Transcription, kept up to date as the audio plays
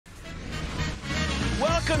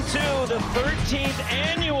Welcome to the 13th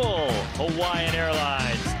annual Hawaiian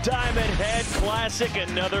Airlines Diamond Head Classic.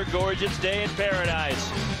 Another gorgeous day in paradise.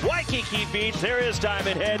 Waikiki Beach, there is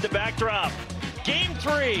Diamond Head, the backdrop. Game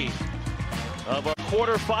 3 of our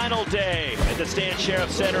quarterfinal day at the Stan Sheriff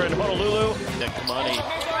Center in Honolulu. Then Kamani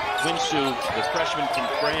Winsu, the freshman from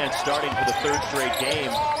France, starting for the third straight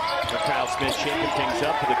game. For Kyle Smith shaking things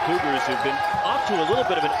up for the Cougars, who've been off to a little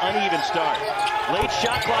bit of an uneven start. Late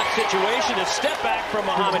shot clock situation, a step back from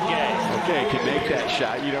Mohamed Gay. Okay, can make that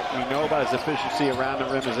shot. You know about his efficiency around the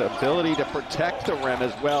rim, his ability to protect the rim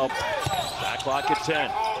as well. Shot clock at 10.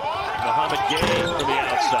 Mohamed Gay from the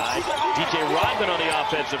outside. DJ Rodman on the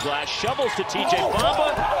offensive glass, shovels to TJ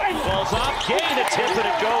Bamba, falls off. Gay the tip, and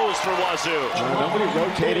it goes for Wazoo. Nobody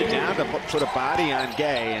rotated down to put a body on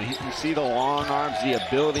Gay, and you see the long arms, the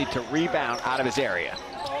ability to rebound out of his area.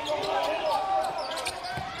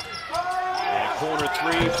 And corner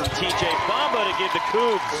three from TJ Bamba to give the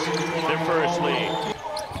Cougs their first lead.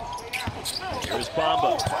 Here's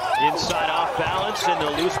Bamba, inside off balance, and the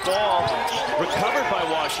loose ball recovered by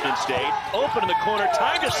Washington State. Open in the corner,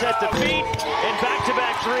 time to set the feet, and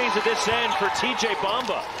back-to-back threes at this end for TJ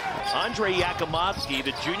Bamba. Andre Yakimovsky,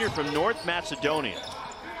 the junior from North Macedonia,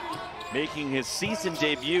 making his season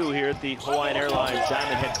debut here at the Hawaiian Airlines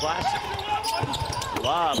Diamond Head Classic.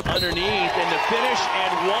 Lob underneath, and the finish,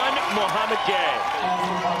 and one, Mohamed Gay.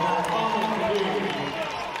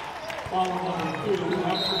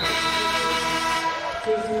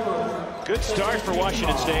 Good start for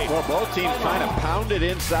Washington State. Well, both teams kind of pounded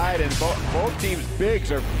inside, and both teams'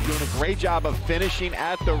 bigs are doing a great job of finishing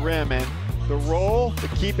at the rim. And the roll to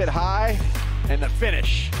keep it high, and the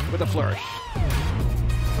finish with a flourish.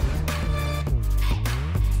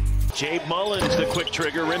 Jabe Mullins, the quick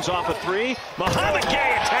trigger, rims off a three. Mohamed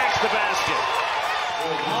Gay attacks the basket.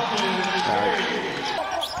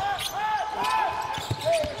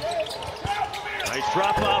 Nice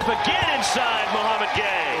drop off again inside Mohamed Gay.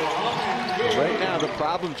 Right now, the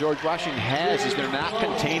problem George Washington has is they're not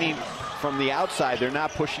containing from the outside. They're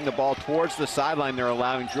not pushing the ball towards the sideline. They're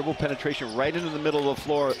allowing dribble penetration right into the middle of the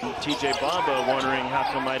floor. TJ Bamba wondering how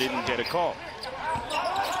come I didn't get a call.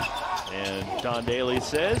 And Don Daly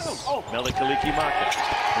says, Melikaliki Maka.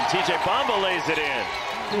 And TJ Bamba lays it in.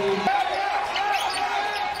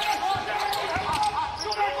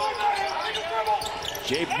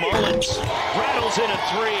 Jabe Mullins rattles in a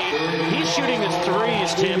three. He's shooting his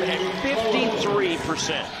threes, Tim, at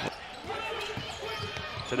 53%.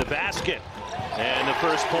 To the basket. And the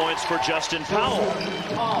first points for Justin Powell.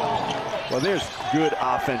 Well, there's good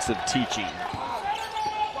offensive teaching.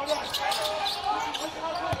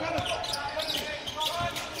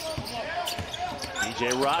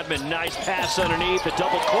 DJ Rodman, nice pass underneath, a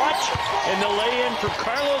double clutch, and the lay-in from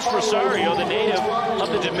Carlos Rosario, the native of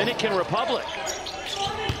the Dominican Republic.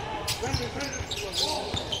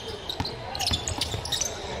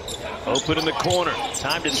 Open in the corner,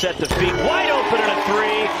 time to set the feet, wide open and a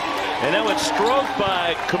three, and that was stroked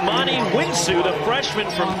by Kamani Winsu, the freshman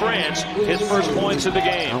from France, his first points of the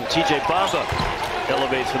game. TJ Bamba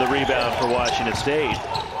elevates for the rebound for Washington State.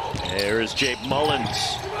 There is Jabe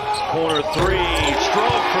Mullins, corner three,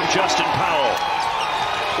 stroke from Justin Powell.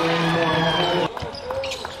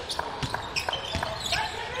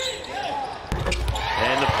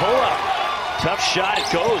 And the pull-up, tough shot,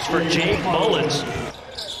 it goes for Jabe Mullins.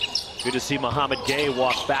 Good to see Mohamed Gay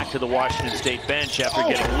walk back to the Washington State bench after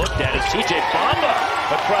getting looked at as TJ Bamba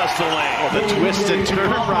across the lane. Well, the twist and turn,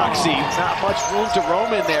 Roxy. Not much room to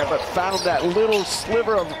roam in there, but found that little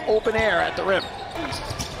sliver of open air at the rim.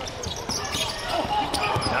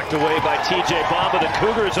 Knocked away by TJ Bamba. The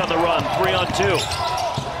Cougars on the run, 3-on-2.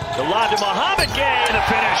 The lob to Mohamed Gay and the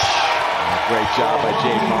finish. Great job by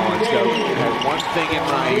Jabe Mullins. He had one thing in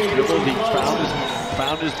mind. Dribbled, he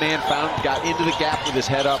found his man, got into the gap with his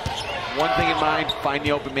head up. One thing in mind, find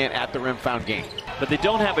the open man at the rim, found Game. But they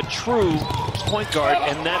don't have a true point guard,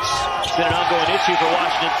 and that's been an ongoing issue for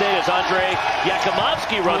Washington State as Andre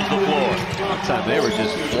Yakimovsky runs the floor. One time they were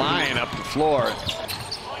just flying up the floor.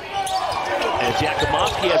 As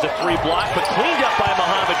Yakimovsky has a free block, but cleaned up by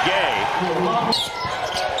Mohamed Gay.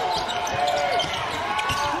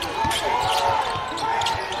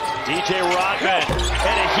 DJ Rodman,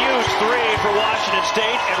 and a huge three for Washington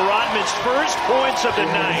State, and Rodman's first points of the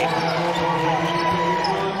night.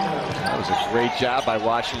 That was a great job by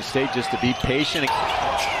Washington State just to be patient.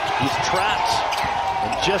 He's trapped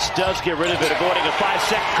and just does get rid of it, avoiding a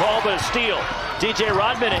 5-second call, but a steal. DJ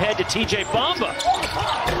Rodman ahead to TJ Bamba.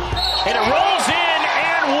 And it rolls in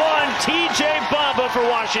and one. TJ Bamba for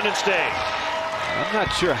Washington State. I'm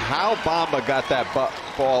not sure how Bamba got that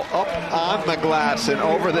ball up on the glass and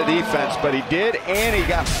over the defense, but he did, and he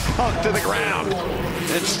got punked to the ground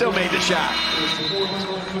and still made the shot.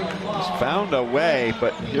 He's found a way,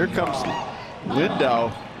 but here comes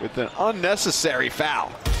Lindo with an unnecessary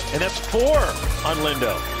foul. And that's 4 on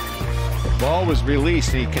Lindo. The ball was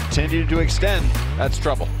released, and he continued to extend. That's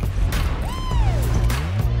trouble.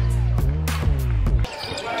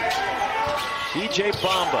 TJ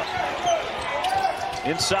Bamba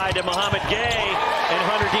inside to Mohamed Gay, and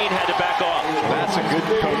Hunter Dean had to back off. That's a good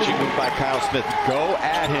coaching move by Kyle Smith. Go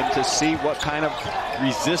at him to see what kind of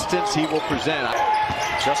resistance he will present.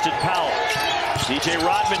 Justin Powell. DJ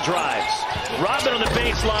Rodman drives. Rodman on the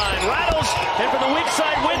baseline. Rattles, and from the weak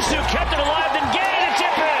side, WSU kept it alive, then Gay to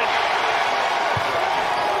tip in.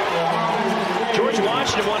 George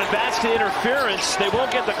Washington wanted basket interference. They won't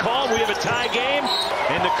get the call. We have a tie game,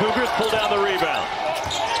 and the Cougars pull down the rebound.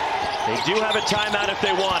 They do have a timeout if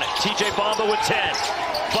they want it. TJ Bamba with 10.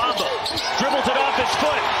 Bamba dribbles it off his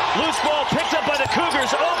foot. Loose ball picked up by the Cougars.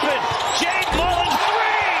 Open. Jade Mullins, 3!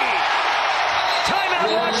 Timeout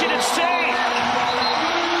Washington State.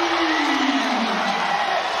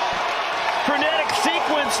 Frenetic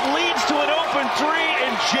sequence leads to an open 3,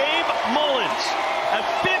 and Jade Mullins, a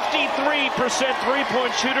 53%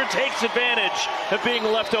 three-point shooter, takes advantage of being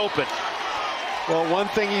left open. Well, one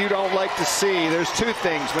thing you don't like to see, there's 2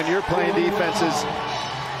 things when you're playing defenses: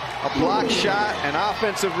 a block shot, an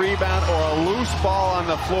offensive rebound, or a loose ball on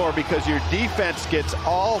the floor, because your defense gets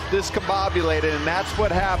all discombobulated, and that's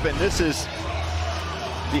what happened. This is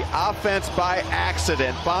the offense by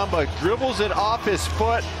accident. Bamba dribbles it off his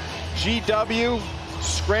foot. GW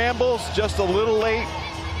scrambles just a little late,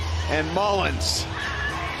 and Mullins,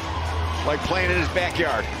 like playing in his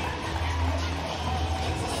backyard.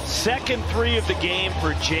 Second 3 of the game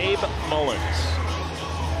for Jabe Mullins.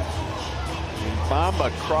 And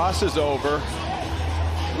Bamba crosses over,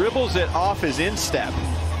 dribbles it off his instep,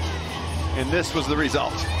 and this was the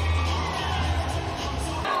result.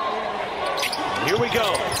 Here we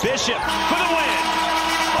go. Bishop for the win.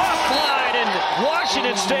 Offline, and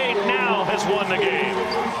Washington State now has won the game.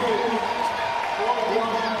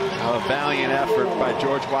 A valiant effort by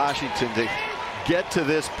George Washington to get to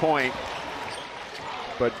this point.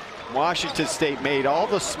 But Washington State made all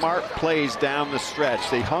the smart plays down the stretch.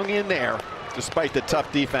 They hung in there despite the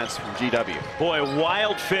tough defense from GW. Boy,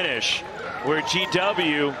 wild finish where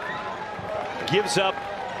GW gives up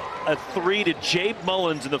a 3 to Jabe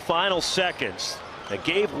Mullins in the final seconds. That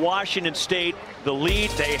gave Washington State the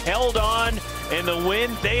lead. They held on, and the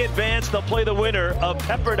win, they advanced. They'll play the winner of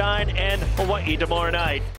Pepperdine and Hawaii tomorrow night.